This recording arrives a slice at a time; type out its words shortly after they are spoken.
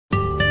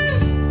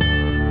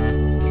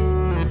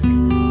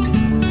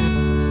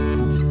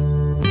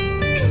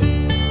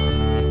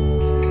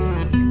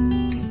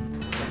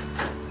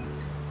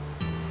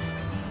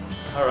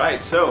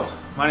Alright, so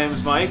my name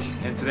is Mike,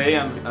 and today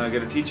I'm going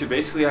to teach you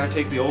basically how to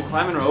take the old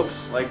climbing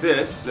ropes like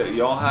this that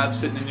you all have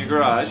sitting in your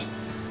garage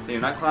that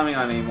you're not climbing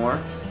on anymore,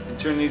 and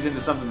turn these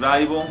into something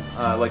valuable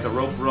like a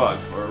rope rug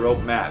or a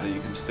rope mat that you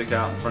can stick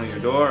out in front of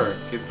your door or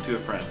give to a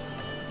friend.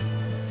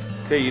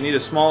 Okay, you need a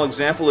small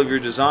example of your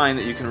design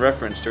that you can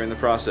reference during the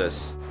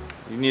process.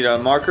 You need a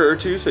marker or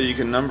two so you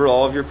can number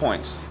all of your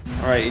points.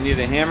 Alright, you need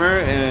a hammer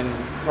and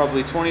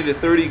probably 20 to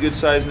 30 good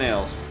sized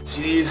nails.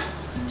 So you need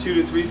 2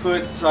 to 3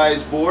 foot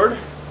size board.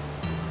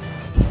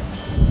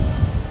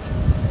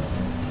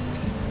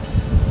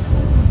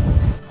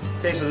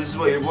 Okay, so this is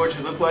what your board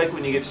should look like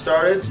when you get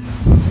started.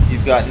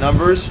 You've got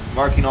numbers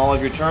marking all of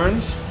your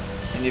turns,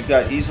 and you've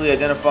got easily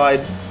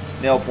identified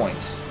nail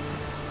points.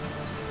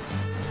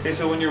 Okay,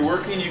 so when you're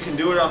working, you can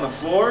do it on the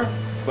floor,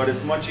 but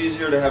it's much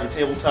easier to have a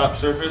tabletop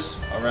surface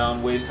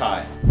around waist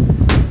high.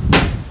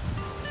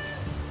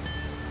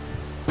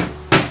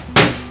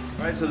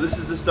 Alright, so this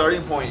is the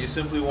starting point. You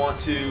simply want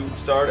to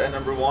start at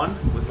number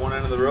 1 with one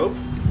end of the rope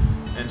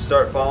and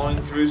start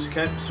following through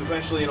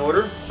sequentially in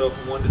order. So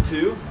from 1 to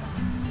 2,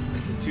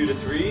 2 to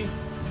 3,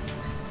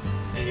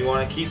 and you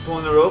want to keep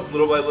pulling the rope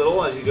little by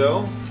little as you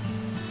go.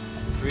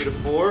 3 to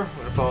 4, I'm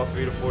going to follow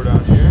 3 to 4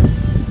 down here.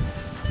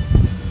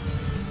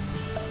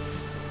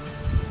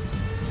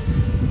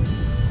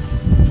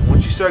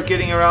 Once you start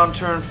getting around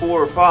turn 4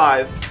 or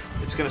 5,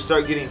 it's going to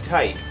start getting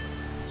tight.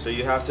 So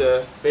you have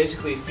to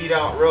basically feed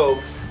out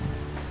rope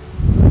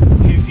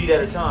a few feet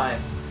at a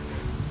time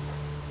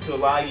to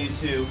allow you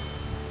to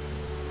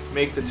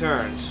make the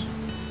turns.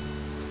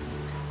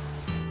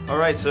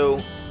 Alright,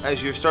 so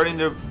as you're starting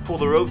to pull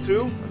the rope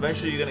through,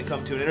 eventually you're going to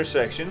come to an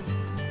intersection.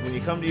 When you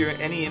come to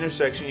any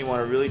intersection, you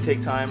want to really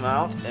take time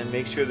out and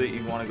make sure that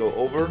you want to go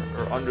over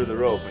or under the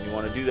rope, and you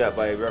want to do that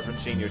by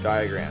referencing your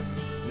diagram.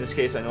 In this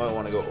case, I know I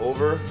want to go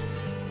over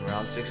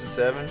around 6 and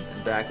 7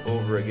 and back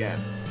over again.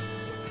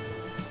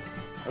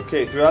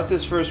 Okay, throughout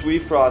this first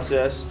weave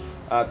process,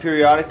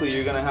 periodically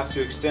you're going to have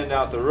to extend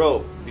out the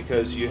rope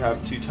because you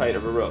have too tight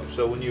of a rope.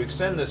 So when you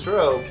extend this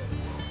rope,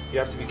 you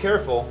have to be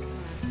careful,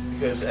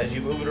 because as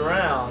you move it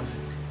around,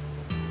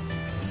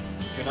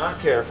 if you're not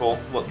careful,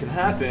 what can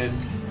happen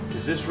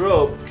is this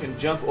rope can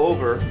jump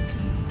over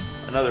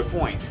another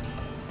point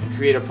and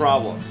create a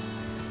problem.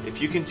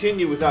 If you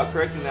continue without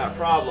correcting that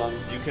problem,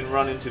 you can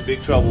run into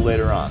big trouble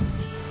later on.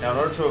 Now, in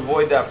order to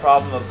avoid that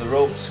problem of the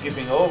rope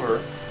skipping over,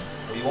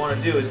 what you want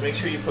to do is make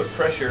sure you put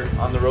pressure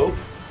on the rope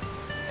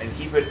and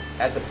keep it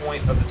at the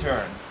point of the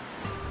turn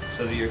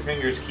so that your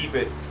fingers keep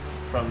it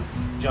from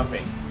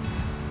jumping.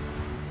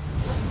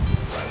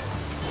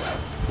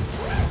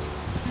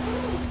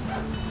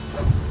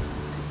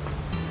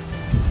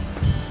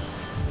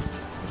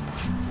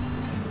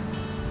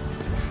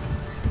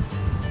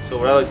 So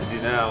what I like to do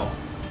now,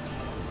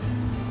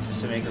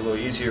 just to make it a little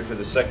easier for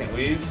the second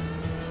weave,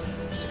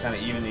 is to kind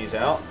of even these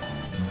out.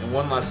 And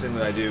one last thing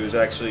that I do is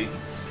actually,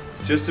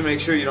 just to make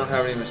sure you don't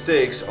have any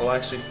mistakes, I'll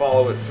actually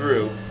follow it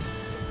through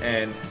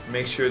and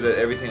make sure that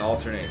everything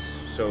alternates.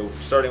 So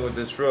starting with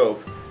this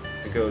rope,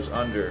 it goes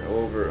under,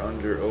 over,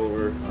 under,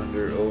 over,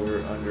 under,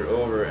 over, under,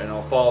 over, and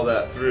I'll follow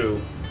that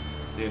through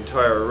the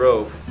entire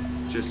rope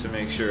just to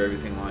make sure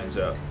everything lines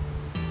up.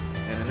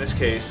 And in this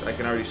case, I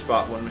can already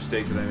spot one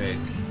mistake that I made.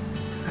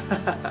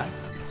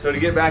 So to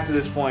get back to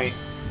this point,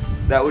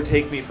 that would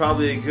take me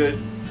probably a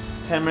good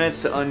 10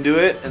 minutes to undo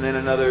it, and then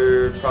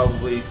another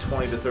probably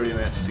 20 to 30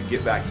 minutes to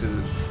get back to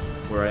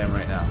where I am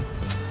right now.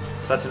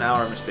 So that's an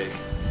hour mistake.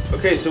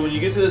 Okay, so when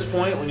you get to this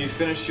point, when you've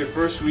finished your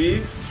first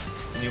weave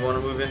and you want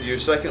to move into your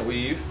second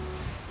weave,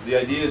 the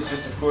idea is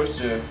just, of course,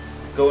 to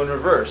go in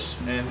reverse.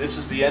 And this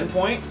is the end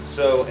point,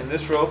 so in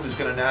this rope is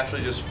going to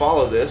naturally just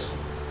follow this.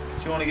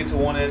 So you want to get to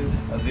one end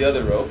of the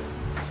other rope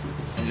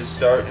and just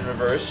start in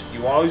reverse.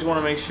 You always want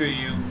to make sure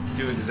you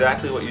do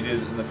exactly what you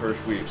did in the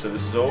first weave. So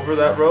this is over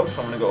that rope,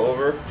 so I'm going to go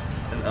over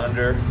and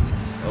under,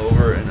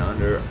 over and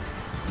under,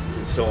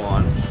 and so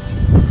on.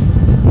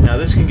 Now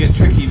this can get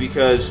tricky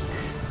because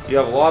you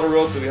have a lot of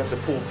rope that we have to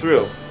pull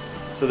through.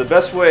 So the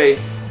best way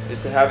is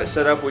to have it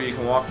set up where you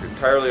can walk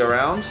entirely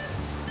around.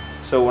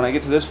 So when I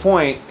get to this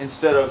point,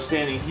 instead of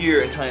standing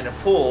here and trying to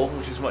pull,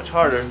 which is much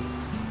harder,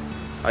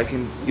 I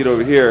can get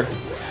over here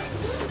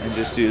and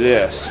just do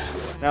this.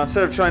 Now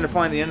instead of trying to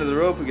find the end of the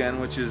rope again,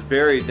 which is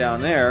buried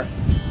down there,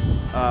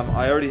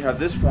 I already have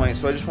this point,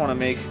 so I just want to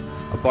make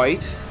a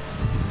bite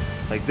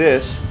like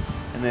this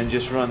and then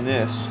just run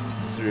this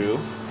through.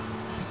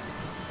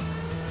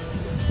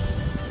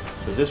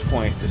 So this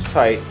point is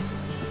tight.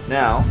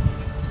 Now,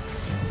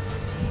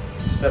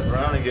 step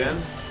around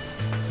again,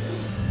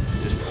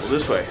 just pull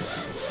this way.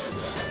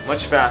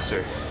 Much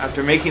faster.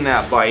 After making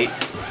that bite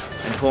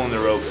and pulling the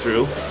rope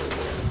through,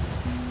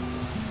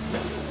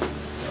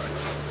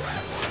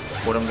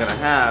 what I'm going to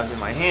have in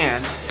my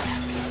hand,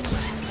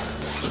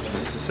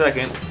 in just a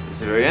second, is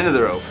the very end of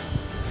the rope.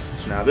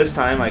 So now this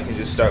time I can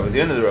just start with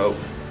the end of the rope,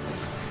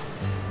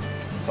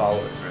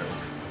 follow it through,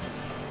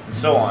 and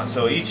so on.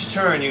 So each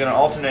turn you're going to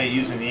alternate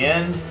using the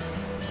end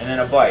and then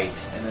a bite,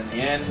 and then the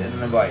end and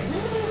then a bite.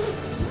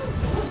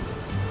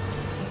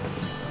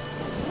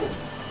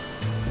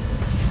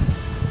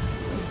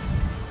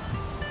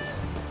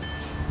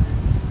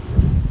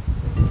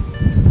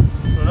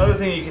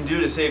 thing you can do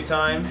to save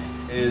time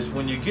is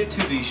when you get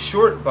to these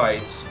short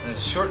bites and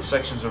short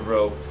sections of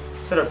rope,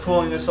 instead of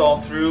pulling this all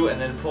through and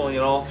then pulling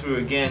it all through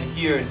again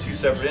here in two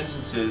separate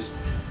instances,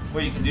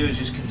 what you can do is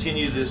just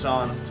continue this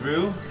on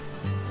through.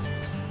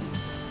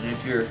 And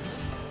if you're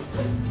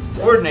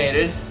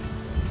coordinated,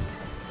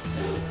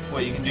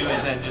 what you can do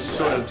is then just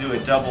sort of do a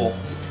double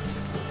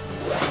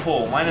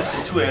pull. Minus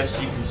the twist,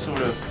 you can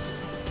sort of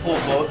pull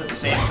both at the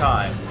same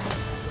time.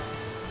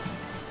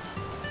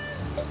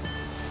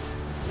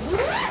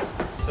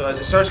 So as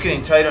it starts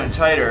getting tighter and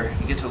tighter,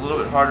 it gets a little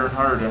bit harder and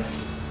harder to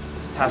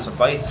pass a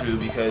bite through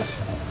because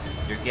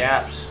your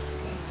gaps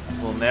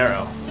will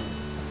narrow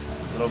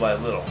little by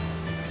little.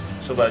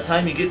 So by the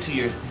time you get to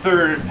your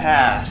third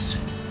pass,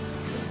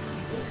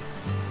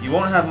 you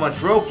won't have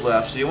much rope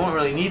left, so you won't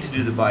really need to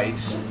do the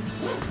bites,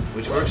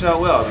 which works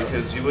out well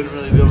because you wouldn't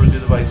really be able to do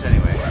the bites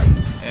anyway.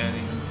 And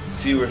you can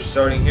see we're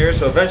starting here,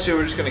 so eventually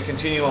we're just going to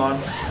continue on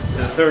to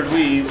the third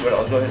weave, but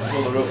I'll go ahead and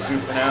pull the rope through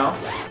for now.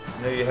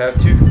 And there you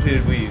have two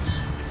completed weaves.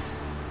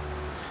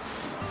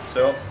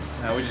 So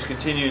now we just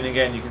continue, and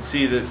again you can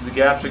see that the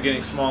gaps are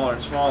getting smaller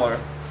and smaller,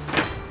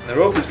 and the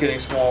rope is getting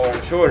smaller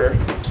and shorter.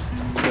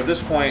 So at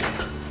this point,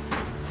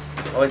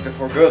 I like to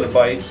forego the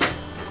bites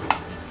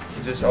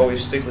and just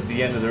always stick with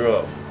the end of the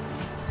rope.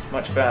 It's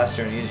much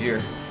faster and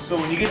easier. So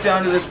when you get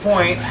down to this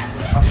point,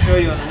 I'll show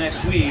you on the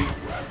next weave,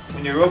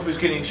 when your rope is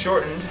getting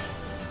shortened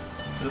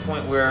to the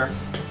point where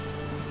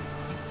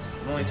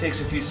it only takes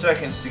a few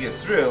seconds to get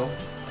through.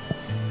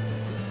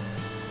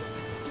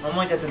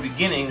 Unlike at the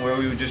beginning where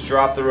we would just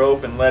drop the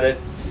rope and let it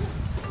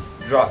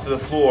drop to the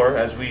floor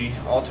as we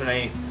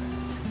alternate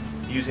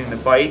using the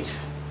bite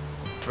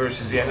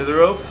versus the end of the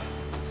rope.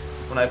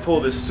 When I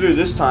pull this through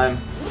this time,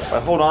 if I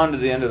hold on to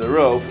the end of the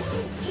rope,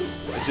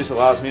 it just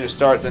allows me to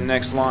start the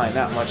next line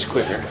that much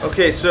quicker.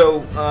 Okay, so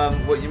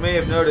what you may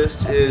have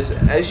noticed is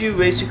as you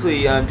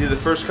basically do the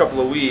first couple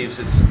of weaves,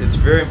 it's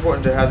very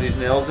important to have these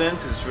nails in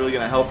because it's really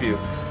going to help you.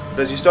 But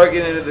as you start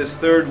getting into this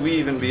third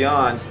weave and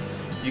beyond,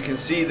 you can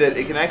see that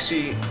it can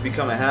actually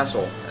become a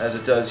hassle, as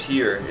it does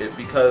here. It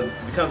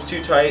becomes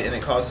too tight and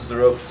it causes the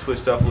rope to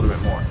twist up a little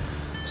bit more.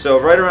 So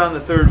right around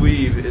the third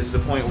weave is the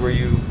point where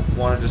you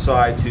want to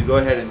decide to go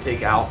ahead and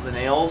take out the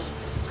nails.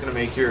 It's going to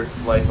make your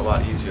life a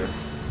lot easier.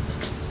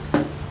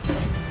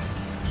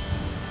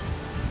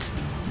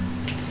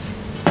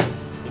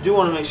 You do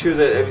want to make sure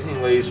that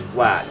everything lays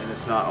flat and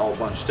it's not all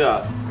bunched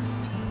up,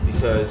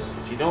 because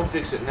if you don't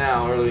fix it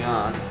now early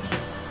on,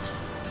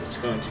 it's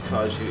going to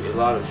cause you a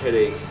lot of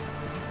headache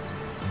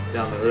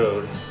down the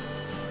road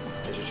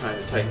as you're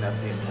trying to tighten up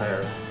the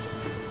entire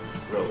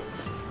rope.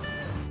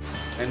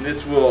 And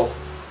this will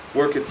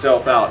work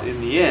itself out in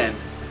the end,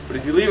 but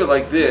if you leave it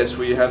like this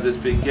where you have this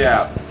big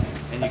gap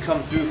and you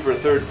come through for a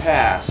third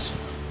pass,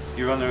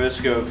 you run the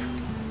risk of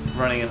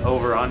running an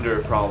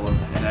over-under problem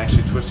and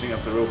actually twisting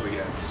up the rope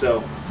again.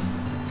 So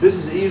this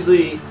is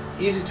easy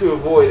to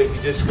avoid if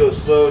you just go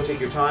slow,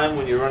 take your time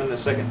when you're running the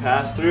second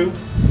pass through,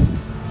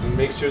 and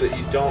make sure that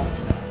you don't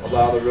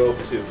allow the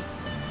rope to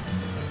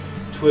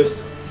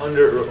twist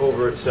under or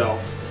over itself.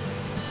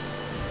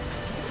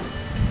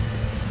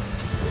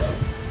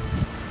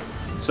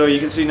 So you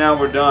can see now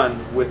we're done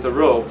with the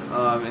rope,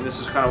 and this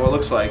is kind of what it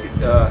looks like.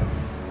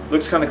 It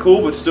looks kind of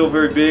cool, but still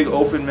very big,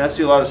 open,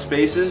 messy, a lot of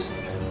spaces.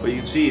 But you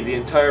can see the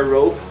entire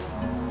rope.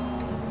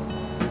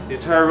 The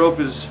entire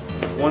rope is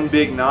one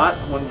big knot,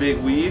 one big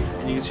weave,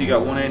 and you can see you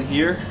got one end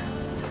here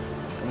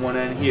and one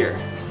end here.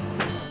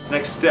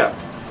 Next step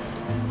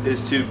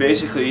is to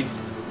basically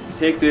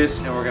take this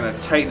and we're going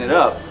to tighten it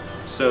up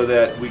so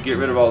that we get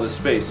rid of all this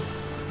space.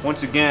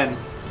 Once again,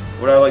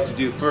 what I like to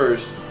do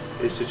first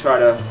is to try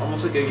to,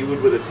 almost like you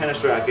would with a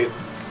tennis racket,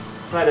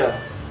 try to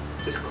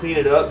just clean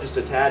it up just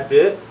a tad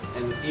bit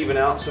and even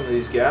out some of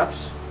these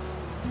gaps.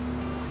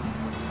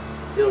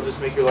 It'll just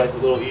make your life a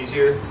little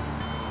easier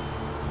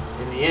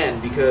in the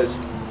end, because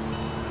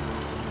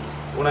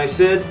when I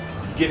said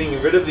getting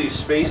rid of these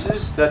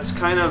spaces, that's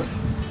actually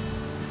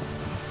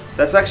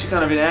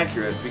kind of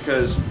inaccurate,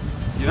 because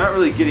you're not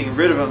really getting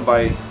rid of them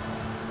by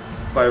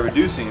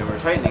reducing them or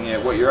tightening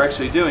it. What you're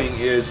actually doing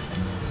is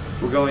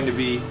we're going to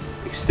be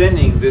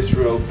extending this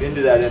rope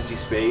into that empty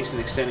space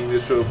and extending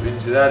this rope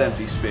into that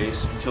empty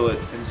space until it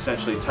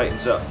essentially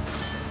tightens up.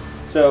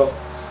 So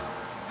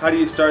how do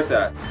you start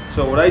that?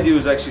 So what I do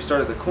is actually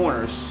start at the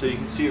corners, so you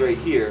can see right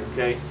here,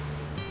 okay?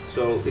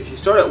 So if you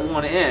start at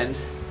one end,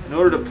 in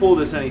order to pull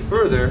this any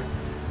further,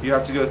 you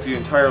have to go through the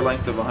entire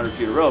length of 100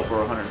 feet of rope, or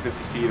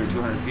 150 feet or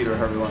 200 feet or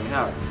however long you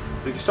have.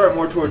 But if you start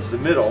more towards the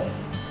middle,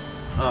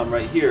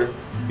 right here,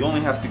 you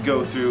only have to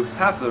go through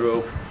half of the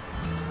rope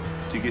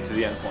to get to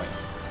the end point,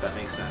 if that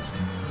makes sense.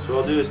 So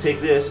what I'll do is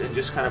take this and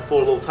just kind of pull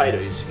it a little tighter,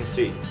 as you can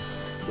see.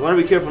 You want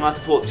to be careful not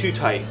to pull it too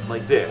tight,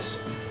 like this,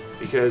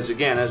 because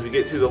again, as we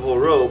get through the whole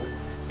rope,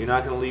 you're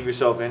not going to leave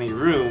yourself any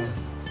room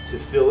to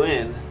fill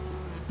in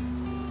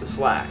the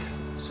slack.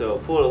 So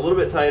pull it a little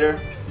bit tighter.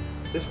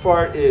 This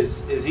part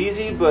is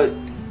easy, but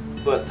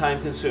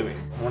time consuming.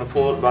 I want to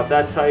pull it about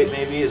that tight,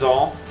 maybe, is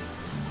all.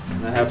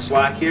 And I have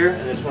slack here,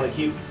 and I just want to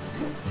keep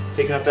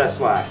taking up that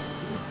slack.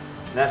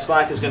 And that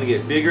slack is going to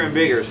get bigger and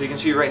bigger. So you can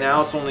see right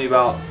now it's only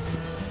about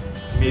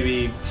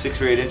maybe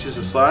 6 or 8 inches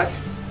of slack.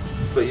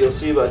 But you'll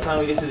see by the time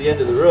we get to the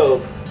end of the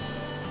rope,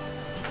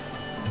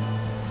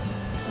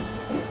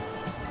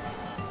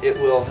 it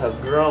will have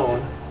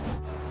grown.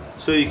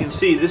 So you can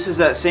see this is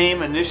that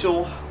same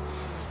initial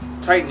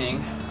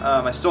tightening.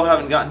 I still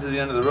haven't gotten to the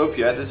end of the rope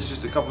yet. This is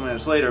just a couple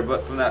minutes later,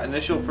 but from that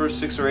initial first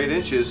 6 or 8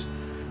 inches,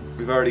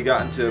 we've already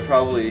gotten to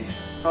probably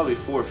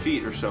 4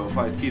 feet or so,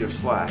 5 feet of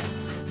slack.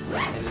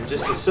 And in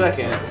just a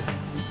second,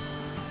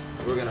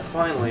 we're gonna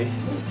finally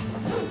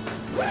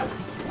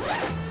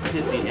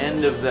hit the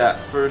end of that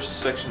first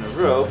section of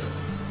rope,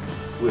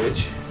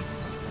 which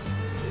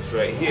is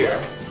right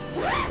here.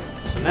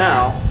 So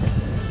now,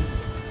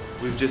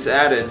 we've just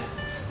added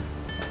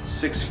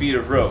 6 feet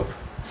of rope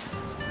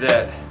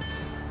that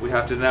we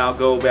have to now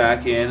go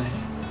back in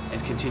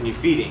and continue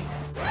feeding.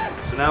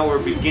 So now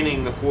we're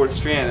beginning the 4th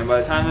strand, and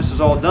by the time this is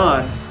all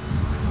done,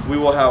 we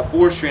will have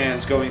 4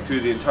 strands going through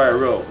the entire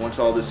rope once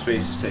all this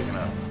space is taken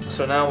up.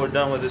 So now we're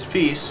done with this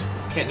piece.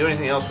 Can't do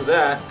anything else with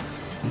that.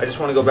 I just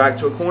want to go back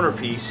to a corner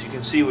piece. You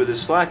can see where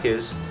this slack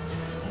is,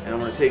 and I'm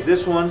going to take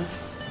this one.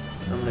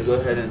 I'm going to go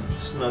ahead and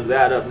snug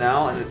that up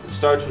now, and it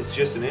starts with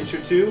just an inch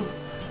or 2.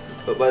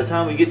 But by the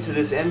time we get to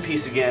this end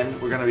piece again,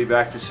 we're going to be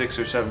back to 6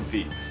 or 7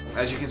 feet.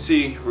 As you can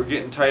see, we're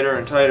getting tighter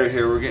and tighter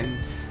here. We're getting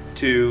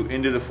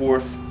into the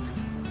fourth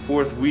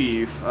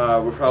weave.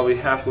 We're probably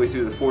halfway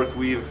through the 4th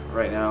weave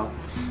right now.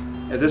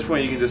 At this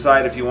point, you can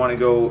decide if you want to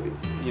go,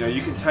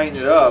 you can tighten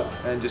it up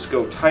and just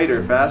go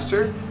tighter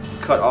faster,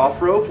 cut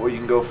off rope, or you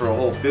can go for a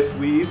whole 5th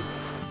weave.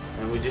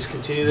 And we just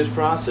continue this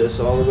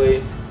process all the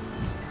way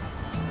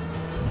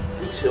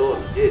until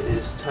it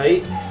is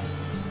tight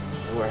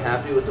and we're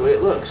happy with the way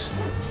it looks.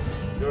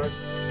 George?